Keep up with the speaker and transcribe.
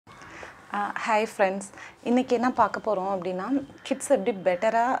Hi friends, இன்னைக்கு என்ன பார்க்க போறோம் அப்படினா கிட்ஸ் எப்படி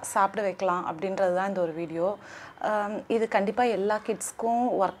பெட்டரா சாப்பிட வைக்கலாம் அப்படின்றது தான் இந்த ஒரு வீடியோ. இது கண்டிப்பா எல்லா கிட்ஸ்க்கும்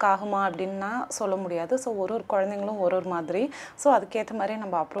வர்க் ஆகுமா அப்படினா சொல்ல முடியாது. சோ ஒரு குழந்தைகளும் ஒரு மாதிரி. சோ அதுக்கு ஏத்த மாதிரி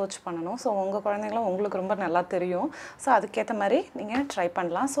நம்ம அப்ரோச் பண்ணனும். சோ உங்க குழந்தைகளும் உங்களுக்கு ரொம்ப நல்லா தெரியும். சோ அதுக்கு ஏத்த மாதிரி நீங்க ட்ரை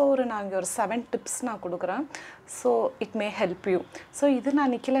பண்ணலாம். சோ நான் ஒரு 7 டிப்ஸ் நான் கொடுக்கிறேன். So it may help you. So இது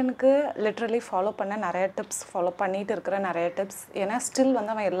நான் நிக்கிலனுக்கு literally ஃபாலோ பண்ண நிறைய டிப்ஸ் ஃபாலோ பண்ணிட்டு இருக்கிற நிறைய டிப்ஸ். ஏனா ஸ்டில்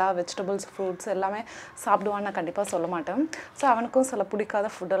வந்து அவன் எல்லா வெஜிடபிள்ஸ் ஃப்ரூட்ஸ் எல்லாமே சாப்பிடுவான்னு நான் கண்டிப்பா சொல்ல மாட்டேன். சோ அவனுக்கும் சில பிடிக்காத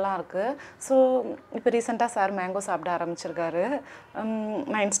ஃபுட் எல்லாம் இருக்கு. சோ இப்போ ரீசன்ட்டா சார் மேங்கோ சாப்பிட ஆரம்பிச்சிருக்காரு.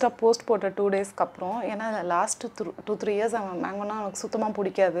 நான் இன்ஸ்டா போஸ்ட் போட்ட 2 டேஸ்க்கு அப்புறம் ஏனா லாஸ்ட் 2-3 இயர்ஸ் அவன் மேங்கோனா அவனுக்கு சுத்தமா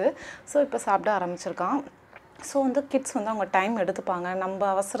பிடிக்காது. சோ இப்போ சாப்பிட ஆரம்பிச்சிருக்கான். ஸோ வந்து கிட்ஸ் வந்து அவங்க டைம் எடுத்துப்பாங்க. நம்ம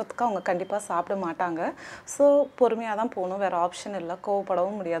அவசரத்துக்கு அவங்க கண்டிப்பாக சாப்பிட மாட்டாங்க. ஸோ பொறுமையாக தான் போகணும், வேறு ஆப்ஷன் இல்லை.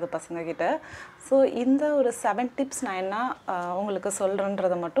 கோவப்படவும் முடியாது பசங்கக்கிட்ட. ஸோ இந்த ஒரு 7 டிப்ஸ் நான் என்ன உங்களுக்கு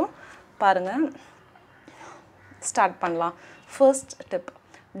சொல்கிறேன்றதை மட்டும் பாருங்கள். ஸ்டார்ட் பண்ணலாம். First tip,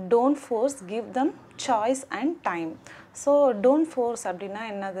 don't force, give them choice and time. So don't force அப்படின்னா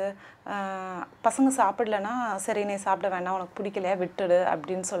என்னது? பசங்க சாப்பிடலன்னா சரி நீ சாப்பிட வேண்டாம், உனக்கு பிடிக்கலையா விட்டுடு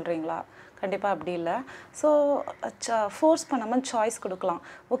அப்படின்னு சொல்கிறீங்களா? கண்டிப்பாக அப்படி இல்லை. ஸோ ஃபோர்ஸ் பண்ணாமல் சாய்ஸ் கொடுக்கலாம்.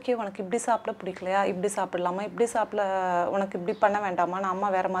 ஓகே உனக்கு இப்படி சாப்பிட பிடிக்கலையா, இப்படி சாப்பிடலாமா, இப்படி சாப்பிட உனக்கு இப்படி பண்ண வேண்டாமா, நான் அம்மா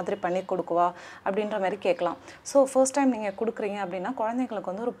வேறு மாதிரி பண்ணி கொடுக்குவா அப்படின்ற மாதிரி கேட்கலாம். ஸோ ஃபர்ஸ்ட் டைம் நீங்கள் கொடுக்குறீங்க அப்படின்னா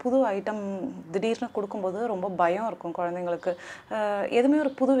குழந்தைங்களுக்கு வந்து ஒரு புது ஐட்டம் திடீர்னு கொடுக்கும்போது ரொம்ப பயம் இருக்கும் குழந்தைங்களுக்கு. எதுவுமே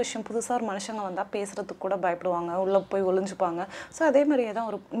ஒரு புது விஷயம், புதுசாக ஒரு மனுஷங்க வந்தால் பேசுகிறதுக்கு கூட பயப்படுவாங்க, உள்ளே போய் ஒளிஞ்சுப்பாங்க. ஸோ அதே மாதிரியே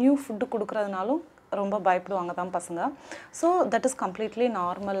தான் ஒரு நியூ ஃபுட்டு கொடுக்குறதுனாலும் ரொம்ப பயப்படுவாங்க தான் பசங்க. So that is completely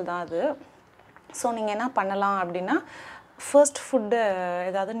normal தான் அது. ஸோ நீங்கள் என்ன பண்ணலாம் அப்படின்னா, ஃபர்ஸ்ட் ஃபுட்டு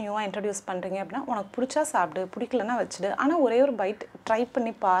ஏதாவது நியூவாக இன்ட்ரடியூஸ் பண்ணுறீங்க அப்படின்னா உனக்கு பிடிச்சா சாப்பிடு, பிடிக்கலன்னா வச்சுடு. ஆனால் ஒரே ஒரு பைட் ட்ரை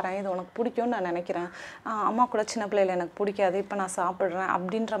பண்ணி பாரு, இது உனக்கு பிடிக்கும்னு நான் நினைக்கிறேன். அம்மா கூட சின்ன பிள்ளையில் எனக்கு பிடிக்காது, இப்போ நான் சாப்பிட்றேன்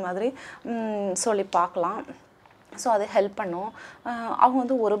அப்படின்ற மாதிரி சொல்லி பார்க்கலாம். ஸோ அது ஹெல்ப் பண்ணும். அவங்க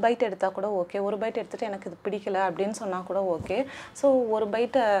வந்து ஒரு பைட் எடுத்தால் கூட ஓகே, ஒரு பைட் எடுத்துகிட்டு எனக்கு இது பிடிக்கல அப்படின்னு சொன்னால் கூட ஓகே. ஸோ ஒரு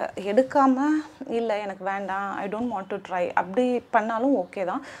பைட்டை எடுக்காமல் இல்லை எனக்கு வேண்டாம், I don't want to try அப்படி பண்ணாலும் ஓகே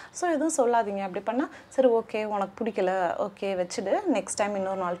தான். ஸோ எதுவும் சொல்லாதீங்க. அப்படி பண்ணால் சரி ஓகே உனக்கு பிடிக்கல, ஓகே வச்சுடு, நெக்ஸ்ட் டைம்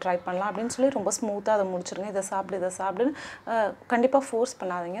இன்னொரு நாள் ட்ரை பண்ணலாம் அப்படின்னு சொல்லி ரொம்ப ஸ்மூத்தாக அதை முடிச்சிருங்க. இதை சாப்பிடுன்னு கண்டிப்பாக ஃபோர்ஸ்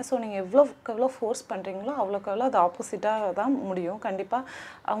பண்ணாதீங்க. ஸோ நீங்கள் எவ்வளோ ஃபோர்ஸ் பண்ணுறீங்களோ அவ்வளோக்கு எவ்வளோ அது ஆப்போசிட்டாக தான் முடியும். கண்டிப்பாக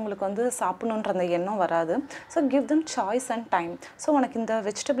அவங்களுக்கு வந்து சாப்பிடணுன்ற அந்த எண்ணம் வராது. So give them choice and time. So உனக்கு இந்த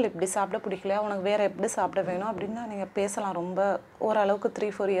வெஜிடபிள் இப்படி சாப்பிட பிடிக்கலையா, உனக்கு வேறு எப்படி சாப்பிட வேணும் அப்படின்னு நீங்கள் பேசலாம். ரொம்ப ஓரளவுக்கு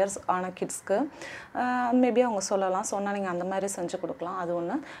 3-4 இயர்ஸ் ஆன கிட்ஸ்க்கு மேபி அவங்க சொல்லலாம். சொன்னால் நீங்கள் அந்த மாதிரி செஞ்சு கொடுக்கலாம். அது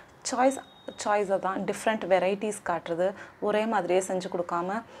ஒன்று. சாய்ஸை தான் டிஃப்ரெண்ட் வெரைட்டிஸ் காட்டுறது, ஒரே மாதிரியே செஞ்சு கொடுக்காம.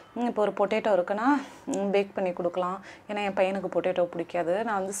 இப்போ ஒரு பொட்டேட்டோ இருக்குன்னா பேக் பண்ணி கொடுக்கலாம். ஏன்னா என் பையனுக்கு பொட்டேட்டோ பிடிக்காது.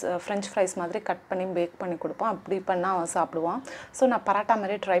 நான் வந்து ஃப்ரெஞ்ச் ஃப்ரைஸ் மாதிரி கட் பண்ணி பேக் பண்ணி கொடுப்பேன். அப்படி பண்ணால் அவன் சாப்பிடுவான். ஸோ நான் பராட்டா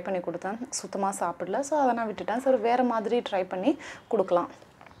மாதிரி ட்ரை பண்ணி கொடுத்தேன், சுத்தமாக சாப்பிடல. ஸோ அதை நான் விட்டுட்டேன். ஸோ வேறு மாதிரி ட்ரை பண்ணி கொடுக்கலாம்.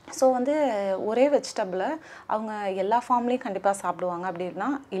 ஸோ வந்து ஒரே வெஜிடபிளை அவங்க எல்லா ஃபார்ம்லேயும் கண்டிப்பாக சாப்பிடுவாங்க அப்படின்னா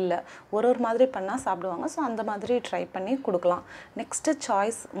இல்லை, ஒரு மாதிரி பண்ணால் சாப்பிடுவாங்க. ஸோ அந்த மாதிரி ட்ரை பண்ணி கொடுக்கலாம். நெக்ஸ்ட்டு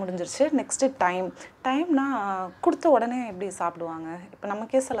சாய்ஸ் முடிஞ்சிருச்சு. நெக்ஸ்ட்டு டைம்னா கொடுத்த உடனே எப்படி சாப்பிடுவாங்க? இப்போ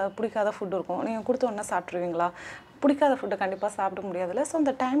நமக்கே சில பிடிக்காத ஃபுட் இருக்கும், நீங்கள் கொடுத்த உடனே சாப்பிட்ருவீங்களா? பிடிக்காத ஃபுட்டை கண்டிப்பாக சாப்பிட முடியாதுல்ல. ஸோ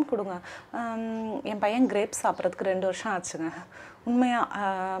அந்த டைம் கொடுங்க. என் பையன் கிரேப்ஸ் சாப்பிட்றதுக்கு 2 வருஷம் ஆச்சுங்க.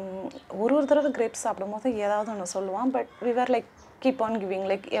 உண்மையாக ஒரு தடவை கிரேப்ஸ் சாப்பிடும் போது ஏதாவது ஒன்று சொல்லுவான். But we are like keep on giving,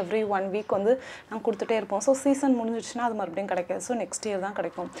 like every 1 week வந்து நாங்கள் கொடுத்துட்டே இருப்போம். ஸோ சீசன் முடிஞ்சிடுச்சுன்னா அது மறுபடியும் கிடைக்காது. ஸோ நெக்ஸ்ட் இயர் தான்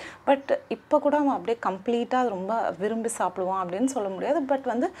கிடைக்கும். பட் இப்போ கூட அவன் அப்படியே கம்ப்ளீட்டாக அது ரொம்ப விரும்பி சாப்பிடுவான் அப்படின்னு சொல்ல முடியாது. பட்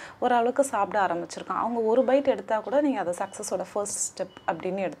வந்து ஓரளவுக்கு சாப்பிட ஆரம்பிச்சிருக்கான். அவங்க ஒரு பைட் எடுத்தால் கூட நீங்கள் அதை சக்ஸஸோட ஃபர்ஸ்ட் ஸ்டெப்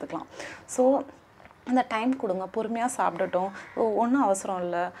அப்படின்னு எடுத்துக்கலாம். ஸோ அந்த டைம் கொடுங்க, பொறுமையாக சாப்பிடட்டும். ஒன்றும் அவசரம்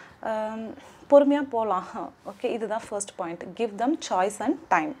இல்லை, பொறுமையாக போகலாம். ஓகே, இதுதான் first point. Give them choice and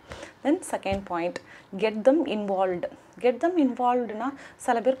time. Then second point, get them இன்வால்வ்டுனா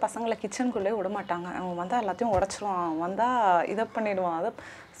சில பேர் பசங்களை கிச்சனுக்குள்ளே விட மாட்டாங்க. அவன் வந்தால் எல்லாத்தையும் உடச்சிருவான், வந்தால் இதை பண்ணிவிடுவான் அதை.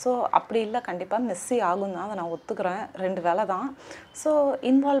 ஸோ அப்படி இல்லை, கண்டிப்பாக மெஸ்ஸி ஆகும் தான், அதை நான் ஒத்துக்கிறேன். 2 வேலை தான். ஸோ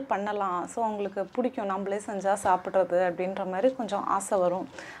இன்வால்வ் பண்ணலாம். ஸோ அவங்களுக்கு பிடிக்கும் நம்மளே செஞ்சால் சாப்பிட்றது அப்படின்ற மாதிரி கொஞ்சம் ஆசை வரும்.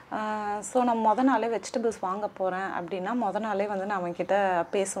 ஸோ நான் மொதல் நாளே வெஜிடபிள்ஸ் வாங்க போகிறேன் அப்படின்னா மொதல் நாளே வந்து நான் அவன்கிட்ட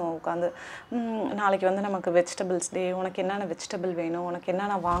பேசுவேன் உட்காந்து. நாளைக்கு வந்து நமக்கு வெஜிடபிள்ஸ் டே, உனக்கு என்னென்ன வெஜிடபிள் வேணும், உனக்கு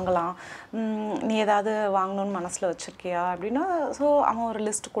என்னென்ன வாங்கலாம், நீ ஏதாவது வாங்கணும்னு மனசில் வச்சுருக்கியா அப்படின்னா. ஸோ அவன் ஒரு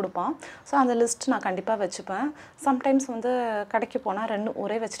லிஸ்ட் கொடுப்பான். ஸோ அந்த லிஸ்ட் நான் கண்டிப்பாக வச்சுப்பேன். சம்டைம்ஸ் வந்து கடைக்கு போனால்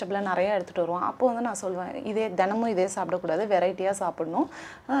ஒரே வெஜிடபிளை நிறையா எடுத்துகிட்டு வருவான். அப்போ வந்து நான் சொல்வேன், தினமும் இதே சாப்பிடக்கூடாது, வெரைட்டியாக சாப்பிடணும்.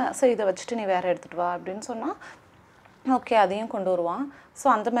 ஸோ இதை வச்சுட்டு நீ வேறு எடுத்துகிட்டு வா அப்படின்னு சொன்னால் ஓகே அதையும் கொண்டு வருவான். ஸோ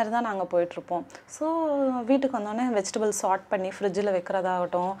அந்த மாதிரி தான் நாங்கள் போயிட்டுருப்போம். ஸோ வீட்டுக்கு வந்தோடனே வெஜிடபிள் சார்ட் பண்ணி ஃப்ரிட்ஜில்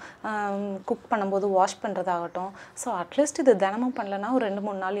வைக்கிறதாகட்டும், குக் பண்ணும்போது வாஷ் பண்ணுறதாகட்டும். ஸோ அட்லீஸ்ட் இது தினமும் பண்ணலன்னா ஒரு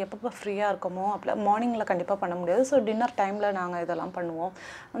 2-3 நாள் எப்பப்போ ஃப்ரீயாக இருக்கமோ அப்போ மார்னிங்கில் கண்டிப்பாக பண்ண முடியாது. ஸோ டின்னர் டைமில் நாங்கள் இதெல்லாம் பண்ணுவோம்.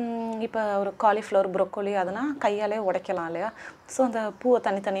 இப்போ ஒரு காலிஃப்ளவர் ப்ரொக்கோலி அதுனா கையாலே உடைக்கலாம் இல்லையா? ஸோ அந்த பூவை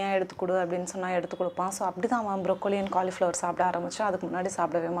தனித்தனியாக எடுத்து கொடு அப்படின்னு சொன்னால் எடுத்து கொடுப்பான். ஸோ அப்படி தான் அவன் ப்ரொக்கோலி அண்ட் காலிஃப்ளவர் சாப்பிட ஆரம்பித்தான். அதுக்கு முன்னாடி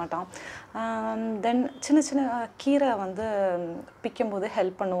சாப்பிடவே மாட்டான். தென் சின்ன சின்ன கீரை வந்து பிக்கும்போது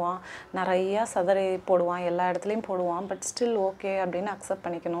ஹெல்ப் பண்ணுவான். நிறையா சதறி போடுவான், எல்லா இடத்துலையும் போடுவான். பட் ஸ்டில் ஓகே அப்படின்னு அக்செப்ட்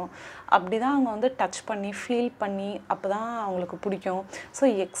பண்ணிக்கணும். அப்படி தான் அவங்க வந்து டச் பண்ணி ஃபீல் பண்ணி அப்போ தான் அவங்களுக்கு பிடிக்கும். ஸோ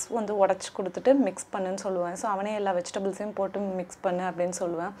எக்ஸ் வந்து உடச்சி கொடுத்துட்டு மிக்ஸ் பண்ணுன்னு சொல்லுவேன். ஸோ அவனே எல்லா வெஜிடபிள்ஸையும் போட்டு மிக்ஸ் பண்ணு அப்படின்னு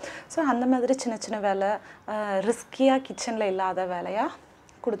சொல்லுவேன். ஸோ அந்த மாதிரி சின்ன சின்ன வேலை ரிஸ்கியாக கிச்சனில் இல்லாத வேலையாக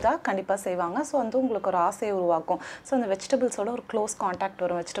கொடுத்தா கண்டிப்பாக செய்வாங்க. ஸோ வந்து உங்களுக்கு ஒரு ஆசையை உருவாக்கும். ஸோ அந்த வெஜிடபிள்ஸோட ஒரு க்ளோஸ் காண்டாக்ட்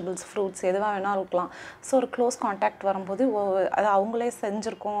வரும். வெஜிடபிள்ஸ், ஃப்ரூட்ஸ் எதுவாக வேணாலும் இருக்கலாம். ஸோ ஒரு க்ளோஸ் காண்டாக்ட் வரும்போது அது அவங்களே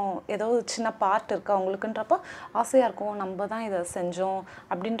செஞ்சுருக்கோம், ஏதோ சின்ன பார்ட் இருக்குது அவங்களுக்குன்றப்போ ஆசையாக இருக்கும், நம்ம தான் இதை செஞ்சோம்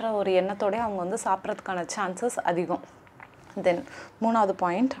அப்படின்ற ஒரு எண்ணத்தோடய அவங்க வந்து சாப்பிட்றதுக்கான சான்சஸ் அதிகம். தென் 3வது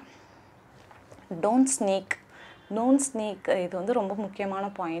பாயிண்ட், டோன்ட் ஸ்னீக். இது வந்து ரொம்ப முக்கியமான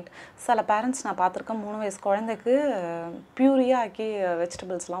பாயிண்ட். சில பேரண்ட்ஸ் நான் பார்த்துருக்கேன் 3 வயசு குழந்தைக்கு பியூரியாக ஆக்கி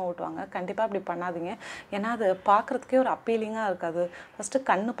வெஜிடபிள்ஸ்லாம் ஊட்டுவாங்க. கண்டிப்பாக அப்படி பண்ணாதீங்க. ஏன்னா அது பார்க்குறதுக்கே ஒரு அப்பீலிங்காக இருக்காது. ஃபஸ்ட்டு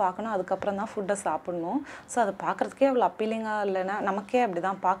கண்ணு பார்க்கணும், அதுக்கப்புறம் தான் ஃபுட்டை சாப்பிட்ணும். ஸோ அது பார்க்குறதுக்கே அவ்வளோ அப்பீலிங்காக இல்லைன்னா, நமக்கே அப்படி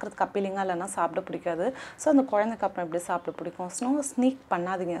தான் பார்க்குறதுக்கு அப்பீலிங்காக இல்லைன்னா சாப்பிட பிடிக்காது. ஸோ அந்த குழந்தைக்கு அப்புறம் எப்படி சாப்பிட பிடிக்கும்? ஸ்னீக்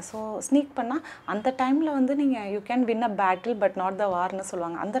பண்ணாதீங்க. ஸோ ஸ்னீக் பண்ணால் அந்த டைமில் வந்து நீங்கள் you can win a battle but not the வார்னு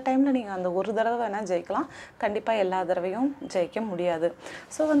சொல்லுவாங்க. அந்த டைமில் நீங்கள் அந்த ஒரு தடவை வேணால் ஜெயிக்கலாம், கண்டிப்பாக எல்லா தடவையும் ஜெயிக்க முடியாது.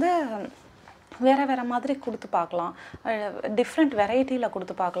 ஸோ வந்து வேறு மாதிரி கொடுத்து பார்க்கலாம், டிஃப்ரெண்ட் வெரைட்டியில்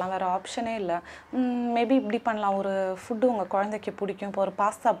கொடுத்து பார்க்கலாம். வேறு ஆப்ஷனே இல்லை. மேபி இப்படி பண்ணலாம். ஒரு ஃபுட்டு உங்கள் குழந்தைக்கு பிடிக்கும். இப்போ ஒரு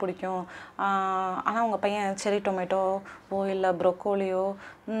பாஸ்தா பிடிக்கும், ஆனால் உங்கள் பையன் செரி டொமேட்டோவோ இல்லை ப்ரொக்கோலியோ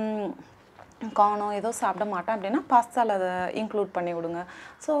கார்னோ ஏதோ சாப்பிட மாட்டேன் அப்படின்னா பாஸ்தாவில் அதை இன்க்ளூட் பண்ணி விடுங்க.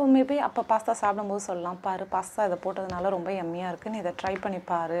 ஸோ மேபி அப்போ பாஸ்தா சாப்பிடும்போது சொல்லலாம், பாரு பாஸ்தா இதை போட்டதுனால ரொம்ப எம்மியாக இருக்குது, நீ இதை ட்ரை பண்ணி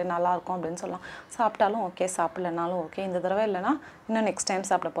பாரு, நல்லாயிருக்கும் அப்படின்னு சொல்லலாம். சாப்பிட்டாலும் ஓகே, சாப்பிட்லனாலும் ஓகே. இந்த தடவை இல்லைனா இன்னும் நெக்ஸ்ட் டைம்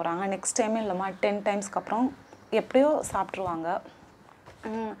சாப்பிட போகிறாங்க. நெக்ஸ்ட் டைம் இல்லைம்மா 10 டைம்ஸ்க்கு அப்புறம் எப்படியோ சாப்பிட்ருவாங்க.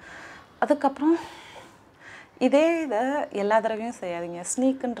 அதுக்கப்புறம் இதை எல்லா தடவையும் செய்யாதீங்க.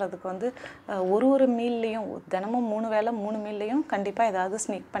 ஸ்னீக்குன்றதுக்கு வந்து ஒரு மீல்லையும் தினமும் 3 வேளை 3 மீல்லையும் கண்டிப்பாக ஏதாவது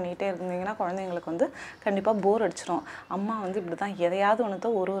ஸ்னீக் பண்ணிகிட்டே இருந்தீங்கன்னா குழந்தைங்களுக்கு வந்து கண்டிப்பாக போர் அடிச்சிடும். அம்மா வந்து இப்படி தான் எதையாவது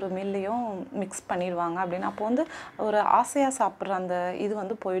ஒன்று ஒரு மீல்லையும் மிக்ஸ் பண்ணிடுவாங்க அப்படின்னு. அப்போ வந்து ஒரு ஆசையாக சாப்பிட்ற அந்த இது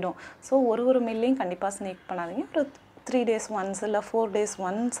வந்து போயிடும். ஸோ ஒரு மீல்லையும் கண்டிப்பாக ஸ்னீக் பண்ணாதீங்க. ஒரு 3 days once இல்லை 4 days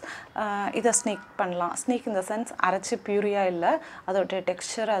once இதை ஸ்னீக் பண்ணலாம். ஸ்னீக் இந்த சென்ஸ் அரைச்சி பியூரியாக இல்லை, அதோட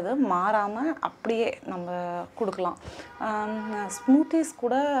டெக்ஸ்சர் அது மாறாமல் அப்படியே நம்ம கொடுக்கலாம். ஸ்மூத்திஸ்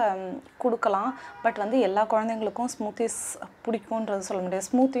கூட கொடுக்கலாம். பட் வந்து எல்லா குழந்தைங்களுக்கும் ஸ்மூத்திஸ் பிடிக்குன்றது சொல்ல முடியாது.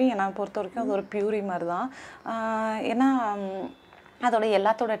 ஸ்மூத்தியும் என்னை பொறுத்த வரைக்கும் அது ஒரு பியூரி மாதிரி தான். ஏன்னா அதோட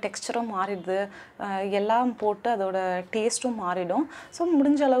எல்லாத்தோட டெக்ஸ்சரும் மாறிடுது, எல்லாம் போட்டு அதோட டேஸ்ட்டும் மாறிடும். ஸோ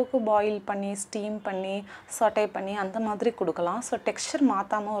முடிஞ்ச அளவுக்கு பாயில் பண்ணி ஸ்டீம் பண்ணி சாட்டே பண்ணி அந்த மாதிரி கொடுக்கலாம். ஸோ டெக்ஸ்சர்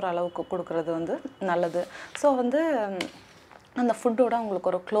மாற்றாமல் ஒரு அளவுக்கு கொடுக்குறது வந்து நல்லது. ஸோ வந்து அந்த ஃபுட்டோட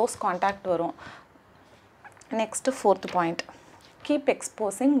உங்களுக்கு ஒரு க்ளோஸ் கான்டாக்ட் வரும். Next 4th point, keep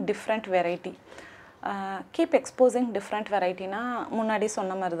exposing different variety. Keep exposing different வெரைட்டினா முன்னாடி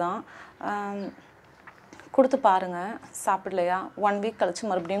சொன்ன மாதிரி தான். கொடுத்து பாருங்கள், சாப்பிடலையா 1 வீக் கழித்து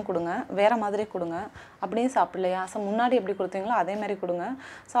மறுபடியும் கொடுங்க, வேறு மாதிரி கொடுங்க. அப்படியும் சாப்பிடலையா, ஸோ முன்னாடி எப்படி கொடுத்தீங்களோ அதே மாதிரி கொடுங்க.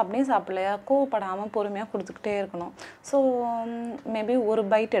 ஸோ அப்படியும் சாப்பிடலையா, கோவப்படாமல் பொறுமையாக கொடுத்துக்கிட்டே இருக்கணும். ஸோ மேபி ஒரு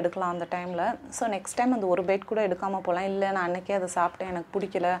பைட் எடுக்கலாம் அந்த டைமில். ஸோ நெக்ஸ்ட் டைம் அந்த ஒரு பைட் கூட எடுக்காமல் போகலாம். இல்லை நான் அன்றைக்கே அதை சாப்பிட்டேன், எனக்கு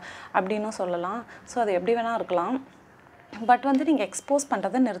பிடிக்கல அப்படின்னும் சொல்லலாம். ஸோ அது எப்படி வேணால் இருக்கலாம். பட் வந்து நீங்கள் எக்ஸ்போஸ்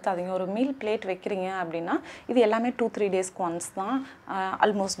பண்ணுறதை நிறுத்தாதீங்க. ஒரு மீல் பிளேட் வைக்கிறீங்க அப்படின்னா இது எல்லாமே 2-3 டேஸ்க்கு ஒன்ஸ் தான்,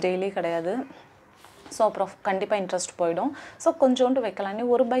 ஆல்மோஸ்ட் டெய்லி கிடையாது. ஸோ அப்புறம் கண்டிப்பாக இன்ட்ரெஸ்ட் போயிடும். ஸோ கொஞ்சோண்டு வைக்கலாம். நீ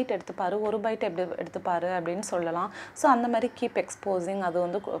ஒரு பைட் எடுத்துப்பாரு, ஒரு பைட் எப்படி எடுத்துப்பாரு அப்படின்னு சொல்லலாம். ஸோ அந்த மாதிரி கீப் எக்ஸ்போசிங் அது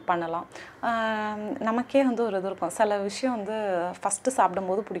வந்து பண்ணலாம். நமக்கே வந்து ஒரு இது இருக்கும், சில விஷயம் வந்து ஃபஸ்ட்டு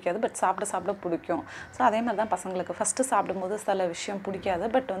சாப்பிடும்போது பிடிக்காது, பட் சாப்பிட பிடிக்கும். ஸோ அதே மாதிரி தான் பசங்களுக்கு ஃபஸ்ட்டு சாப்பிடும்போது சில விஷயம் பிடிக்காது,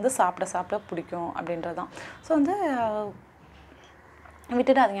 பட் வந்து சாப்பிட பிடிக்கும் அப்படின்றது தான். ஸோ வந்து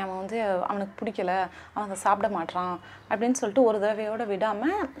விட்டுடாதீங்க. அவன் வந்து அவனுக்கு பிடிக்கல, அவன் அதை சாப்பிட மாட்டான் அப்படின்னு சொல்லிட்டு ஒரு தடவையோடு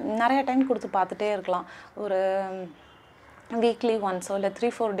விடாமல் நிறைய டைம் கொடுத்து பார்த்துட்டே இருக்கலாம். ஒரு வீக்லி ஒன்ஸோ இல்லை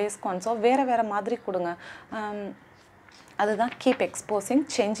 3-4 டேஸ்க்கு ஒன்ஸோ வேறு மாதிரி கொடுங்க. அதுதான் keep exposing,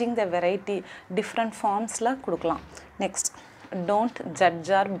 changing the variety, different ஃபார்ம்ஸில் கொடுக்கலாம். Next, don't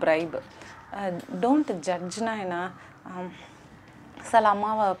judge R bribe. Don't ஜட்ஜ்னா என்ன? சில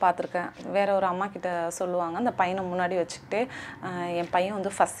அம்மாவை பார்த்துருக்கேன், வேற ஒரு அம்மா கிட்ட சொல்லுவாங்க, அந்த பையனை முன்னாடி வச்சுக்கிட்டு என் பையன்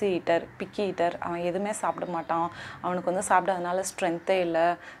வந்து ஃபஸ்ஸி ஈட்டர், பிக்கி ஈட்டர், அவன் எதுவுமே சாப்பிட மாட்டான், அவனுக்கு வந்து சாப்பிடாதனால ஸ்ட்ரென்த்தே இல்லை,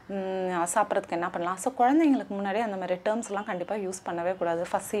 சாப்பிட்றதுக்கு என்ன பண்ணலாம். ஸோ குழந்தைங்களுக்கு முன்னாடி அந்த மாதிரி டேர்ம்ஸ்லாம் கண்டிப்பாக யூஸ் பண்ணவே கூடாது.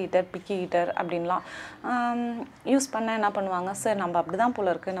 ஃபஸ்ஸி ஈட்டர், பிக்கி ஈட்டர் அப்படின்லாம் யூஸ் பண்ண என்ன பண்ணுவாங்க, சார் நம்ம அப்படி தான்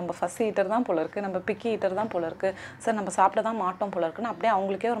போல இருக்குது, நம்ம ஃபஸ்ஸி ஈட்டர் தான் போல இருக்குது, நம்ம பிக்கி ஈட்டர் தான் போல இருக்குது, சார் நம்ம சாப்பிட தான் மாட்டோம் போல இருக்குன்னு அப்படியே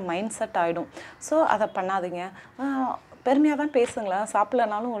அவங்களுக்கே ஒரு மைண்ட் செட் ஆகிடும். ஸோ அதை பண்ணாதீங்க. பெருமையாக தான் பேசுங்களேன்,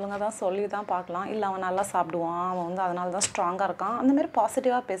 சாப்பிட்லனாலும் ஒழுங்காக தான் சொல்லி தான் பார்க்கலாம், இல்லை அவன் நல்லா சாப்பிடுவான், அவன் வந்து அதனால தான் ஸ்ட்ராங்காக இருக்கான், அந்தமாரி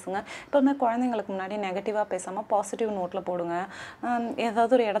பாசிட்டிவாக பேசுங்க. எப்போதுமே குழந்தைங்களுக்கு முன்னாடி நெகட்டிவாக பேசாமல் பாசிட்டிவ் நோட்டில் போடுங்க.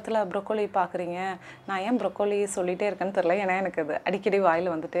 ஏதாவது ஒரு இடத்துல ப்ரொக்கோலி பார்க்குறீங்க, நான் ஏன் ப்ரொக்கோலி சொல்லிகிட்டே இருக்கேன்னு தெரியல, ஏன்னா எனக்கு அது அடிக்கடி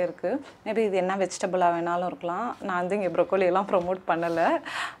வாயில் வந்துகிட்டே இருக்குது. மேபி இது என்ன வெஜிடபிளாக வேணாலும் இருக்கலாம், நான் வந்து இங்கே ப்ரொக்கோலியெல்லாம் ப்ரொமோட் பண்ணலை.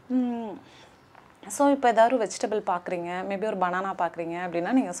 ஸோ இப்போ ஏதாவது வெஜிடபிள் பார்க்குறீங்க, மேபி ஒரு பனானா பார்க்குறீங்க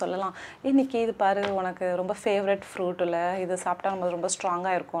அப்படின்னா நீங்கள் சொல்லலாம், இன்றைக்கி இது பாரு உனக்கு ரொம்ப ஃபேவரட் ஃப்ரூட் இல்லை, இது சாப்பிட்டா நம்ம ரொம்ப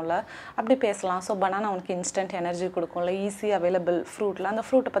ஸ்ட்ராங்காக இருக்கும்ல, அப்படி பேசலாம். ஸோ பனானா உனக்கு இன்ஸ்டன்ட் எனர்ஜி கொடுக்கும்ல, ஈஸி அவைலபிள் ஃப்ரூட்டில் அந்த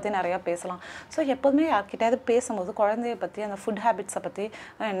ஃப்ரூட்டை பற்றி நிறையா பேசலாம். ஸோ எப்போதுமே யார்கிட்டயாவது பேசும்போது குழந்தைய பற்றி அந்த ஃபுட் ஹேபிட்ஸை பற்றி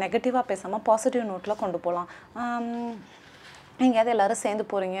நெகட்டிவாக பேசாமல் பாசிட்டிவ் நோட்டில் கொண்டு போகலாம். எங்கேயாவது எல்லோரும் சேர்ந்து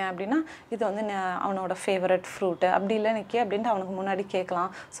போகிறீங்க அப்படின்னா, இது வந்து அவனோட ஃபேவரட் ஃப்ரூட்டு அப்படி இல்லை நிற்கி அப்படின்ட்டு அவனுக்கு முன்னாடி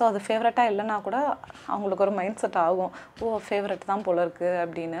கேட்கலாம். ஸோ அது ஃபேவரட்டாக இல்லைன்னா கூட அவங்களுக்கு ஒரு மைண்ட் செட் ஆகும், ஓ ஃபேவரட் தான் போல இருக்குது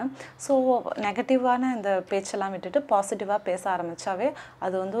அப்படின்னு. ஸோ நெகட்டிவான இந்த பேச்செல்லாம் விட்டுட்டு பாசிட்டிவாக பேச ஆரம்பித்தாவே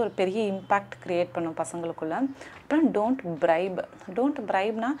அது வந்து ஒரு பெரிய இம்பேக்ட் க்ரியேட் பண்ணும் பசங்களுக்குள்ளே. அப்புறம் டோன்ட்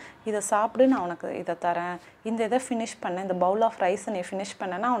ப்ரைப்னா, இதை சாப்பிடு, நான் உனக்கு இதை தரேன், இந்த இதை ஃபினிஷ் பண்ணேன், இந்த பவுல் ஆஃப் ரைஸை நீ ஃபினிஷ்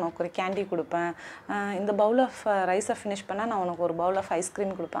பண்ணேன்னா உனக்கு ஒரு கேண்டி கொடுப்பேன், இந்த பவுல் ஆஃப் ரைஸை ஃபினிஷ் பண்ணால் நான் உனக்கு ஒரு பவுல் ஆஃப்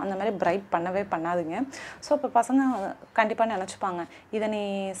ஐஸ்கிரீம் கொடுப்பேன். அந்த மாதிரி பிரைப் பண்ணவே பண்ணாதுங்க. ஸோ இப்போ பசங்க கண்டிப்பாக நினச்சிப்பாங்க, இதை நீ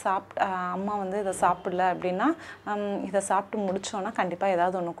அம்மா வந்து இதை சாப்பிடல அப்படின்னா இதை சாப்பிட்டு முடித்தோன்னா கண்டிப்பாக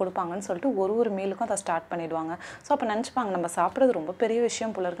ஏதாவது ஒன்று கொடுப்பாங்கன்னு சொல்லிட்டு ஒரு மீலுக்கும் அதை ஸ்டார்ட் பண்ணிவிடுவாங்க. ஸோ அப்போ நினச்சிப்பாங்க, நம்ம சாப்பிட்றது ரொம்ப பெரிய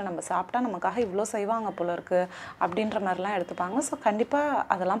விஷயம் போல இருக்குது, நம்ம சாப்பிட்டா நமக்காக இவ்வளோ செய்வாங்க போல இருக்குது அப்படின்ற மாதிரிலாம் எடுத்துப்பாங்க. ஸோ கண்டிப்பாக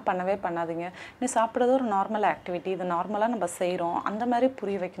அதெல்லாம் பண்ணவே பண்ணாதீங்க. நீ சாப்பிட்றது ஒரு நார்மல் ஆக்டிவிட்டி, இது நார்மலாக நம்ம செய்கிறோம் அந்த மாதிரி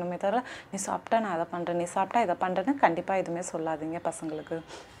புரிய வைக்கணுமே தவிர, நீ சாப்பிட்டா நான் அதை பண்ணுறேன், நீ சாப்பிட்டா இதை பண்ணுறேன்னு கண்டிப்பாக எதுவுமே சொல்லாதீங்க பசங்களுக்கு.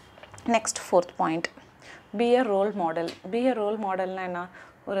 நெக்ஸ்ட் 4th பாயிண்ட், பி எ ரோல் மாடல்னால் என்ன,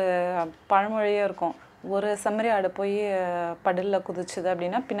 ஒரு பழமொழியே இருக்கும், ஒரு செம்மறி ஆடு போய் படிலில் குதிச்சுது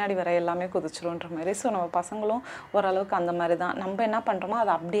அப்படின்னா பின்னாடி வர எல்லாமே குதிச்சிருன்ற மாதிரி. ஸோ நம்ம பசங்களும் ஓரளவுக்கு அந்த மாதிரி தான், நம்ம என்ன பண்ணுறோமோ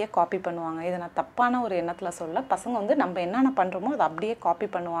அதை அப்படியே காப்பி பண்ணுவாங்க. இதை நான் தப்பான ஒரு எண்ணத்தில் சொல்ல, பசங்க வந்து நம்ம என்னென்ன பண்ணுறோமோ அதை அப்படியே காப்பி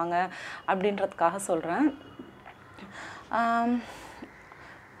பண்ணுவாங்க அப்படின்றதுக்காக சொல்கிறேன்.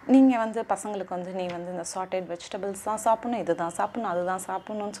 நீங்கள் வந்து பசங்களுக்கு வந்து நீ வந்து இந்த சாட்டட் வெஜிடபிள்ஸ் தான் சாப்பிட்ணும், இது தான் சாப்பிட்ணும், அதுதான்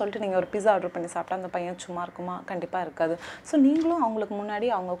சாப்பிட்ணுன்னு சொல்லிட்டு நீங்கள் ஒரு பிஸா ஆர்டர் பண்ணி சாப்பிட்டா அந்த பையன் சும்மா இருக்குமா? கண்டிப்பாக இருக்காது. ஸோ நீங்களும் அவங்களுக்கு முன்னாடி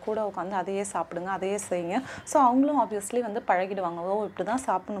அவங்க கூட உட்காந்து அதையே சாப்பிடுங்க, அதையே செய்யுங்க. ஸோ அவங்களும் ஆப்வியஸ்லி வந்து பழகிடுவாங்க, ஓ இப்படி தான்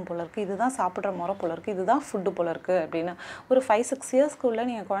சாப்பிடணும் போல இருக்குது, இதுதான் சாப்பிட்ற முறை போல இருக்குது, இதுதான் ஃபுட்டு போல இருக்குது அப்படின்னு. ஒரு 5-6 இயர்ஸ்க்குள்ளே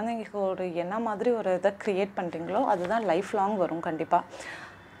நீங்கள் குழந்தைங்களுக்கு ஒரு என்ன மாதிரி ஒரு இதை க்ரியேட் பண்ணுறீங்களோ அதுதான் லைஃப் லாங் வரும் கண்டிப்பாக.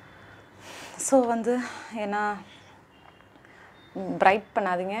 ஸோ வந்து ஏன்னா பிரைட்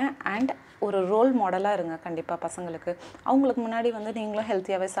பண்ணாதீங்க, அண்ட் ஒரு ரோல் மாடலாக இருங்க கண்டிப்பாக பசங்களுக்கு. அவங்களுக்கு முன்னாடி வந்து நீங்களும்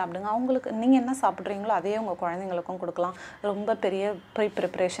ஹெல்த்தியாகவே சாப்பிடுங்க. அவங்களுக்கு நீங்கள் என்ன சாப்பிட்றீங்களோ அதையே உங்கள் குழந்தைங்களுக்கும் கொடுக்கலாம். ரொம்ப பெரிய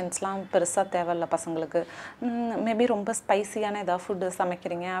ப்ரிப்ரேஷன்ஸ்லாம் பெருசாக தேவையில்ல பசங்களுக்கு. மேபி ரொம்ப ஸ்பைசியான ஏதாவது ஃபுட்டு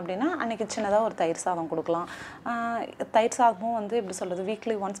சமைக்கிறீங்க அப்படின்னா அன்றைக்கி சின்னதாக ஒரு தயிர் சாதம் கொடுக்கலாம். தயிர் சாதமும் வந்து எப்படி சொல்கிறது,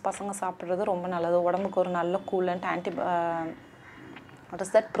 வீக்லி ஒன்ஸ் பசங்க சாப்பிட்றது ரொம்ப நல்லது. உடம்புக்கு ஒரு நல்ல கூலண்ட்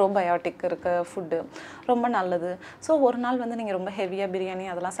ப்ரோபயோட்டிக் இருக்க ஃபுட்டு ரொம்ப நல்லது. ஸோ ஒரு நாள் வந்து நீங்கள் ரொம்ப ஹெவியாக பிரியாணி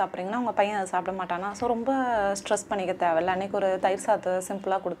அதெல்லாம் சாப்பிட்றீங்கன்னா உங்கள் பையன் அதை சாப்பிட மாட்டானா. ஸோ ரொம்ப ஸ்ட்ரெஸ் பண்ணிக்க தேவையில்லை, அன்றைக்கி ஒரு தயிர் சாதத்தை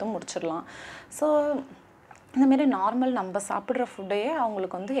சிம்பிளாக கொடுத்து முடிச்சிடலாம். ஸோ இந்தமாரி நார்மல் நம்ம சாப்பிட்ற ஃபுட்டையே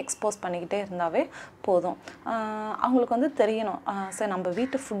அவங்களுக்கு வந்து எக்ஸ்போஸ் பண்ணிக்கிட்டே இருந்தாவே போதும். அவங்களுக்கு வந்து தெரியணும், சரி நம்ம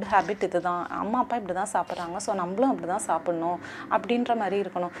வீட்டு ஃபுட் ஹேபிட் இது தான், அம்மா அப்பா இப்படி தான் சாப்பிட்றாங்க, ஸோ நம்மளும் அப்படி தான் சாப்பிட்ணும் அப்படின்ற மாதிரி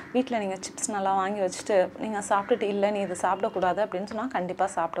இருக்கணும். வீட்டில் நீங்கள் சிப்ஸ் நல்லா வாங்கி வச்சுட்டு நீங்கள் சாப்பிட்டுட்டு இல்லை நீ இது சாப்பிடக்கூடாது அப்படின்னு சொன்னால் கண்டிப்பாக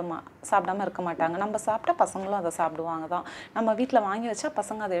சாப்பிடாமல் இருக்க மாட்டாங்க. நம்ம சாப்பிட்டா பசங்களும் அதை சாப்பிடுவாங்க தான், நம்ம வீட்டில் வாங்கி வச்சா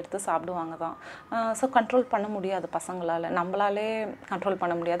பசங்க அதை எடுத்து சாப்பிடுவாங்க தான். ஸோ கண்ட்ரோல் பண்ண முடியாது பசங்களால், நம்மளாலே கண்ட்ரோல்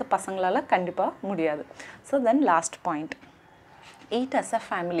பண்ண முடியாது, பசங்களால் கண்டிப்பாக முடியாது. So then last point, eat as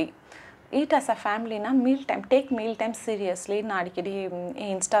a ஃபேமிலினா take meal time seriously. நான் அடிக்கடி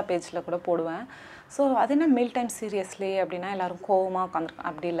இன்ஸ்டா பேஜில் கூட போடுவேன். ஸோ அது என்ன மீல் டைம் சீரியஸ்லி அப்படின்னா எல்லோரும் கோவமாக உட்காந்துருக்கோம்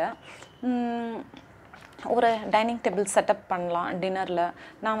அப்படி இல்லை. ஒரு டைனிங் டேபிள் செட்டப் பண்ணலாம் டின்னரில்.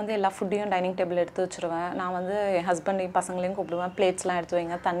 நான் வந்து எல்லா ஃபுட்டையும் டைனிங் டேபிள் எடுத்து வச்சுருவேன். நான் வந்து என் ஹஸ்பண்டையும் பசங்களையும் கூப்பிடுவேன், பிளேட்ஸ்லாம் எடுத்து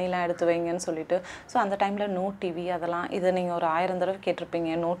வைங்க, தண்ணிலாம் எடுத்து வைங்கன்னு சொல்லிட்டு. ஸோ அந்த டைமில் நோ டிவி அதெல்லாம் இதை நீங்கள் ஒரு 1000 தடவை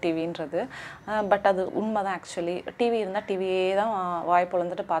கேட்டிருப்பீங்க நோ டிவின்றது. பட் அது உண்மை தான் ஆக்சுவலி. டிவி இருந்தால் டிவியே தான் வாய்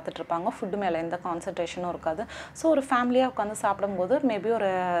பொழந்துட்டு பார்த்துட்ருப்பாங்க, ஃபுட்டு மேலே எந்த கான்சன்ட்ரேஷனும் இருக்காது. ஸோ ஒரு ஃபேமிலியாக உட்காந்து சாப்பிடும்போது மேபி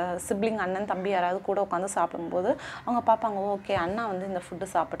ஒரு சிப்ளிங் அண்ணன் தம்பி யாராவது கூட உட்காந்து சாப்பிடும்போது அவங்க பார்ப்பாங்க, ஓகே அண்ணா வந்து இந்த ஃபுட்டு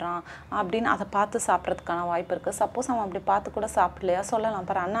சாப்பிட்றான் அப்படின்னு அதை பார்த்து சாப்பிட்றதுக்கு வாய்ப்பு இருக்குது. சப்போஸ் அவன் அப்படி பார்த்து கூட சாப்பிடலையா சொல்லலாம்,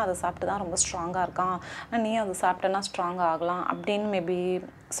 பாரு அண்ணா அதை சாப்பிட்டு தான் ரொம்ப ஸ்ட்ராங்காக இருக்கான், நீ அதை சாப்பிட்டேன்னா ஸ்ட்ராங்காக ஆகலாம் அப்படின்னு மேபி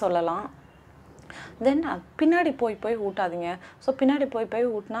சொல்லலாம். தென் பின்னாடி போய் ஊட்டாதீங்க. ஸோ பின்னாடி போய்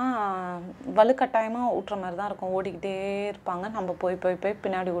ஊட்டினா வலுக்கட்டாயமாக ஊட்டுற மாதிரி தான் இருக்கும், ஓடிக்கிட்டே இருப்பாங்க, நம்ம போய்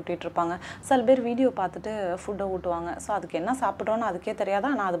பின்னாடி ஊட்டிகிட்ருப்பாங்க. சில பேர் வீடியோ பார்த்துட்டு ஃபுட்டை ஊட்டுவாங்க. ஸோ அதுக்கு என்ன சாப்பிட்றோன்னு அதுக்கே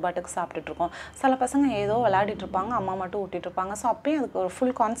தெரியாதா, ஆனால் அது பாட்டுக்கு சாப்பிட்டுட்ருக்கோம். சில பசங்க ஏதோ விளையாடிட்டுருப்பாங்க, அம்மா மட்டும் ஊட்டிகிட்ருப்பாங்க. ஸோ அப்பயும் அதுக்கு ஒரு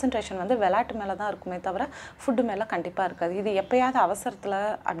ஃபுல் கான்சன்ட்ரேஷன் வந்து விளையாட்டு மேலே தான் இருக்குமே தவிர ஃபுட்டு மேலே கண்டிப்பாக இருக்காது. இது எப்போயாவது அவசரத்தில்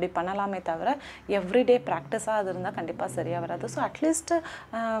அப்படி பண்ணலாமே தவிர எவ்ரிடே ப்ராக்டிஸாக அது இருந்தால் கண்டிப்பாக சரியாக வராது. ஸோ அட்லீஸ்ட்டு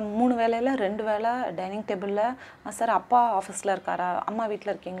 3 வேளையில் 2 வேளை டைனிங் டேபிளில், சார் அப்பா ஆஃபீஸில் இருக்காரா, அம்மா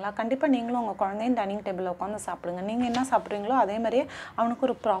வீட்டில் இருக்கீங்களா, கண்டிப்பாக நீங்களும் உங்கள் குழந்தையும் டைனிங் டேபிளில் உட்காந்து சாப்பிடுங்க. நீங்கள் என்ன சாப்பிட்றீங்களோ அதே மாதிரியே அவனுக்கு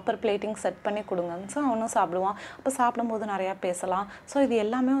ஒரு ப்ராப்பர் பிளேட்டிங் செட் பண்ணி கொடுங்க. ஸோ அவனும் சாப்பிடுவான். அப்போ சாப்பிடும்போது நிறையா பேசலாம். ஸோ இது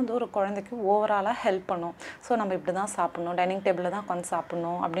எல்லாமே வந்து ஒரு குழந்தைக்கு ஓவராலாக ஹெல்ப் பண்ணும். ஸோ நம்ம இப்படி தான் சாப்பிட்ணும், டைனிங் டேபிளில் தான் உட்காந்து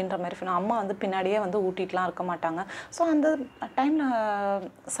சாப்பிட்ணும் அப்படின்ற மாதிரி அம்மா வந்து பின்னாடியே வந்து ஊட்டிகிட்டுலாம் இருக்க மாட்டாங்க. ஸோ அந்த டைமில்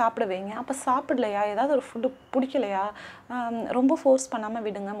சாப்பிட வைங்க. அப்போ சாப்பிடலையா, ஏதாவது ஒரு ஃபுட்டு பிடிக்கலையா, ரொம்ப ஃபோர்ஸ் பண்ணாமல்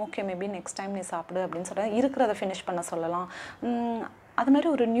விடுங்க. ஓகே மேபி நெக்ஸ்ட் டைம் நீ சாப்பிடு அப்படின்னு சொல்லிட்டு இருக்கிறத ஃபினிஷ் பண்ண சொல்லலாம். அது மாதிரி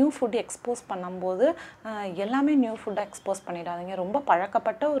ஒரு நியூ ஃபுட்டு எக்ஸ்போஸ் பண்ணும்போது எல்லாமே நியூ ஃபுட்டை எக்ஸ்போஸ் பண்ணிடாதீங்க. ரொம்ப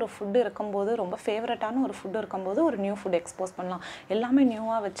பழக்கப்பட்ட ஒரு ஃபுட்டு இருக்கும்போது, ரொம்ப ஃபேவரட்டான ஒரு ஃபுட்டு இருக்கும்போது ஒரு நியூ ஃபுட் எக்ஸ்போஸ் பண்ணலாம். எல்லாமே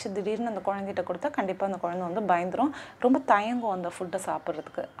நியூவாக வச்சு திடீர்னு அந்த குழந்தைகிட்ட கொடுத்தா கண்டிப்பாக அந்த குழந்தை வந்து பயந்துரும், ரொம்ப தயங்கும் அந்த ஃபுட்டை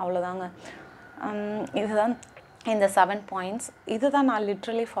சாப்பிட்றதுக்கு. அவ்வளோதாங்க. இதுதான் இந்த 7 பாயிண்ட்ஸ். இது தான் நான்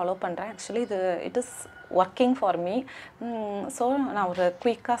லிட்ரலி ஃபாலோ பண்ணுறேன். Actually it is working for me. So நான் ஒரு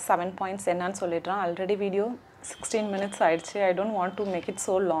குயிக்காக 7 பாயிண்ட்ஸ் என்னன்னு சொல்லிடுறேன். ஆல்ரெடி வீடியோ 16 மினிட்ஸ் ஆயிடுச்சு. I don't want to make it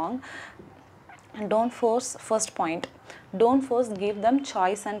so long. Don't force. First point, don't force, give them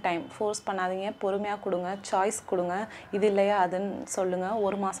choice and time. Force பண்ணாதீங்க, பொறுமையாக கொடுங்க, choice கொடுங்க. இது இல்லையா அதுன்னு சொல்லுங்கள்.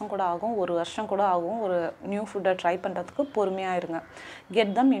 1 மாதம் கூட ஆகும், 1 வருஷம் கூட ஆகும். ஒரு நியூ ஃபுட்டை ட்ரை பண்ணுறதுக்கு பொறுமையாக இருங்க.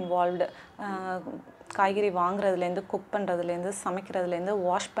 Get them involved. காய்கறி வாங்குறதுலேருந்து, cook பண்ணுறதுலேருந்து, சமைக்கிறதுலேருந்து,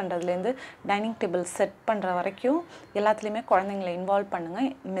 wash பண்ணுறதுலேருந்து, dining table set பண்ணுற வரைக்கும் எல்லாத்துலேயுமே குழந்தைங்களை இன்வால்வ் பண்ணுங்கள்.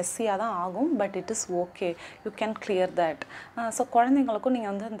 மெஸ்ஸியாக தான் ஆகும், but it is okay, you can clear that. So குழந்தைங்களுக்கும்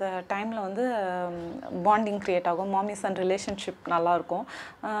நீங்கள் வந்து அந்த டைமில் வந்து பாண்டிங் க்ரியேட் ஆகும், மாமிஸ் அண்ட் ரிலேஷன்ஷிப் நல்லாயிருக்கும்.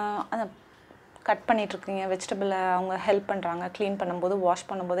 அந்த கட் பண்ணிகிட்ருக்கீங்க வெஜிடபிளை, அவங்க ஹெல்ப் பண்ணுறாங்க, க்ளீன் பண்ணும்போது வாஷ்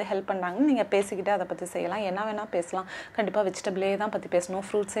பண்ணும்போது ஹெல்ப் பண்ணுறாங்கன்னு நீங்கள் பேசிக்கிட்டே அதை பற்றி செய்யலாம். என்ன வேணால் பேசலாம். கண்டிப்பாக வெஜிடபிளே தான் பற்றி பேசணும்,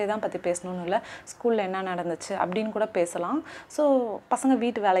 ஃப்ரூட்ஸே தான் பற்றி பேசணும்னு இல்லை, ஸ்கூலில் என்ன நடந்துச்சு அப்படின்னு கூட பேசலாம். ஸோ பசங்க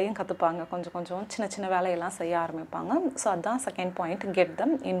வீட்டு வேலையும் கற்றுப்பாங்க, கொஞ்சம் சின்ன சின்ன வேலையெல்லாம் செய்ய ஆரம்பிப்பாங்க. ஸோ அதுதான் second point, get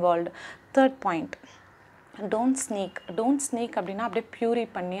them involved. Third point, don't sneak அப்படின்னா அப்படியே ப்யூரி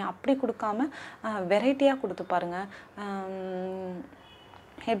பண்ணி அப்படி கொடுக்காம வெரைட்டியாக கொடுத்து பாருங்கள்.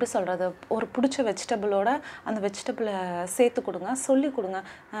 எப்படி சொல்கிறது, ஒரு பிடிச்ச வெஜிடபிளோட அந்த வெஜிடபிளை சேர்த்து கொடுங்க, சொல்லி கொடுங்க.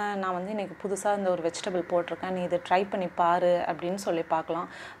 நான் வந்து இன்றைக்கி புதுசாக இந்த ஒரு வெஜிடபிள் போட்டிருக்கேன், நீ இதை ட்ரை பண்ணி பாரு அப்படின்னு சொல்லி பார்க்கலாம்.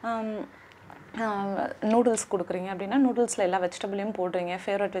 நூடுல்ஸ் கொடுக்குறீங்க அப்படின்னா நூடுல்ஸில் எல்லா வெஜிடபிளையும் போடுறீங்க,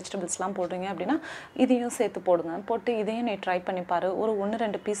 ஃபேவரட் வெஜிடபிள்ஸ்லாம் போடுறீங்க அப்படின்னா இதையும் சேர்த்து போடுங்க. போட்டு இதையும் நீ ட்ரை பண்ணி பாரு, ஒரு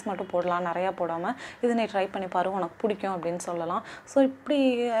 1-2 பீஸ் மட்டும் போடலாம், நிறையா போடாமல் இது நீ ட்ரை பண்ணி பாரு, உனக்கு பிடிக்கும் அப்படின்னு சொல்லலாம். ஸோ இப்படி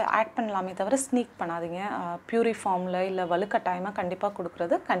ஆட் பண்ணலாமே தவிர ஸ்னீக் பண்ணாதீங்க. பியூரி ஃபார்மில் இல்லை வலுக்கட்டாயமாக கண்டிப்பாக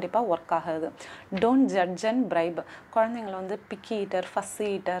கொடுக்குறது கண்டிப்பாக ஒர்க் ஆகாது. Don't judge and bribe. குழந்தைங்களை வந்து பிக்கி ஈட்டர், ஃபஸ்ஸி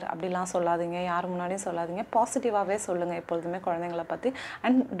ஈட்டர் அப்படிலாம் சொல்லாதீங்க, யார் முன்னாடியும் சொல்லாதீங்க. பாசிட்டிவாகவே சொல்லுங்கள் எப்பொழுதுமே குழந்தைங்களை பற்றி.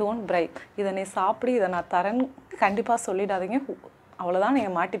 And don't bribe. இதை நீ சாப்பிடு, இதை நான் தரேன்னு கண்டிப்பாக சொல்லிடாதீங்க. அவ்வளோதான்,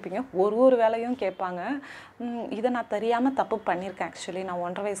 நீங்கள் மாட்டிப்பீங்க. ஒரு வேலையும் கேட்பாங்க. இதை நான் தெரியாமல் தப்பு பண்ணியிருக்கேன். ஆக்சுவலி நான்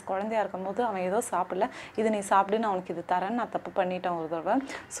 1.5 வயசு குழந்தையாக இருக்கும்போது அவன் ஏதோ சாப்பிடல, இதை நீ சாப்பிடுன்னு அவனுக்கு இது தரேன்னு நான் தப்பு பண்ணிட்டேன் ஒரு தடவை.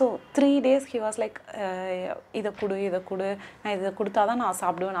 So 3 days he was like, இதை கொடு, நான் இதை கொடுத்தா தான் நான்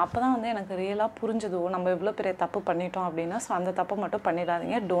சாப்பிடுவேன். அப்போ தான் வந்து எனக்கு ரியலாக புரிஞ்சுது, நம்ம இவ்வளோ பெரிய தப்பு பண்ணிட்டோம் அப்படின்னு. ஸோ அந்த தப்பை மட்டும்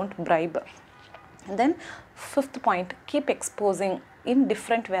பண்ணிடாதீங்க. Don't bribe. Then 5th point, keep exposing in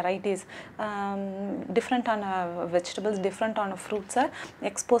different varieties, different on vegetables, different on fruits-ஐ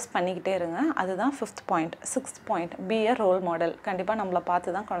expose பண்ணிக்கிட்டே இருங்க. அதுதான் 5th point. 6th point, be a role model. கண்டிப்பாக நம்மளை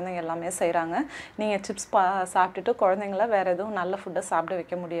பார்த்து தான் குழந்தைங்க எல்லாமே செய்கிறாங்க. நீங்கள் சிப்ஸ் சாப்பிட்டுட்டு குழந்தைங்கள வேறு எதுவும் நல்ல ஃபுட்டை சாப்பிட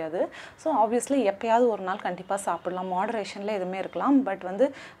வைக்க முடியாது. ஸோ ஆப்வியஸ்லி எப்போயாவது ஒரு நாள் கண்டிப்பாக சாப்பிடலாம், மாடரேஷனில் எதுவுமே இருக்கலாம். பட் வந்து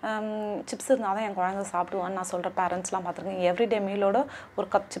சிப்ஸ் இருந்தால் தான் என் குழந்தை சாப்பிடுவான்னு நான் சொல்கிற பேரண்ட்ஸ்லாம் பார்த்துருக்கேன். எவ்ரிடே மீலோட ஒரு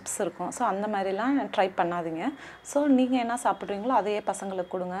கப் சிப்ஸ் இருக்கும். ஸோ அந்த மாதிரிலாம் ட்ரை பண்ணாதீங்க. ஸோ நீங்கள் என்ன சாப்பிட்றீங்களோ அதை அதையே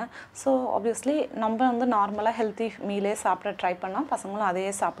பசங்களுக்கு கொடுங்க. ஸோ ஆப்வியஸ்லி நம்ம வந்து நார்மலாக ஹெல்த்தி மீலே சாப்பிட ட்ரை பண்ணால் பசங்களும்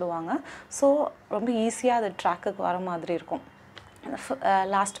அதையே சாப்பிடுவாங்க. ஸோ ரொம்ப ஈஸியாக அது ட்ராக்குக்கு வர மாதிரி இருக்கும்.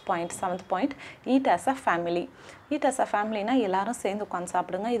 Last point, 7th point, eat as a family. Eat as a ஃபேமிலினா எல்லாரும் சேர்ந்து உட்காந்து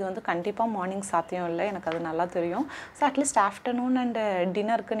சாப்பிடுங்க. இது வந்து கண்டிப்பாக மார்னிங் சாத்தியம் இல்லை, எனக்கு அது நல்லா தெரியும். ஸோ அட்லீஸ்ட் ஆஃப்டர்நூன் அண்ட்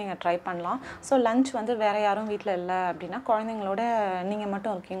டின்னருக்கு நீங்கள் ட்ரை பண்ணலாம். ஸோ லஞ்ச் வந்து வேறு யாரும் வீட்டில் இல்லை அப்படின்னா குழந்தைங்களோட நீங்கள்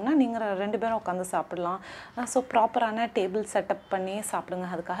மட்டும் இருக்கீங்கன்னா நீங்கள் 2 பேரும் உட்காந்து சாப்பிடலாம். ஸோ ப்ராப்பரான டேபிள் செட்டப் பண்ணி சாப்பிடுங்க.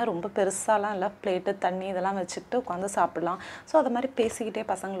 அதுக்காக ரொம்ப பெருசாலாம் இல்லை, பிளேட்டு தண்ணி இதெல்லாம் வச்சுக்கிட்டு உட்காந்து சாப்பிடலாம். ஸோ அது மாதிரி பேசிக்கிட்டே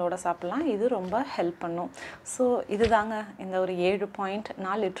பசங்களோட சாப்பிட்லாம். இது ரொம்ப ஹெல்ப் பண்ணும். ஸோ இதுதாங்க இந்த ஒரு 7 பாயிண்ட்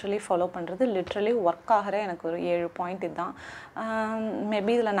நான் லிட்ரலி ஃபாலோ பண்ணுறது. லிட்ரலி ஒர்க் ஆகிற எனக்கு ஒரு 7 பாயிண்ட் இதுதான்.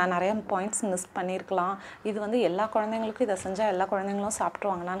 மேபி இதில் நான் நிறைய பாயிண்ட்ஸ் மிஸ் பண்ணியிருக்கலாம். இது வந்து எல்லா குழந்தைங்களுக்கும் இதை செஞ்சால் எல்லா குழந்தைங்களும்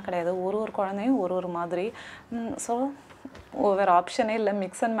சாப்பிட்ருவாங்களான்னு கிடையாது. ஒரு குழந்தையும் ஒரு மாதிரி. ஸோ வேறு ஆப்ஷனே இல்லை,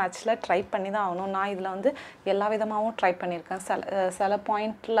 மிக்ஸ் அண்ட் மேட்ச்சில் ட்ரை பண்ணி தான் ஆகணும். நான் இதில் வந்து எல்லா விதமாகவும் ட்ரை பண்ணியிருக்கேன். சில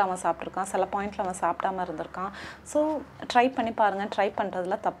பாயிண்ட்டில் அவன் சாப்பிட்ருக்கான், சில பாயிண்ட்டில் அவன் சாப்பிடாமல் இருந்திருக்கான். ஸோ ட்ரை பண்ணி பாருங்கள், ட்ரை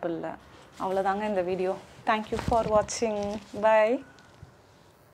பண்ணுறதுல தப்பு இல்லை. அவ்வளோதாங்க இந்த வீடியோ. தேங்க்யூ ஃபார் வாட்சிங். பை.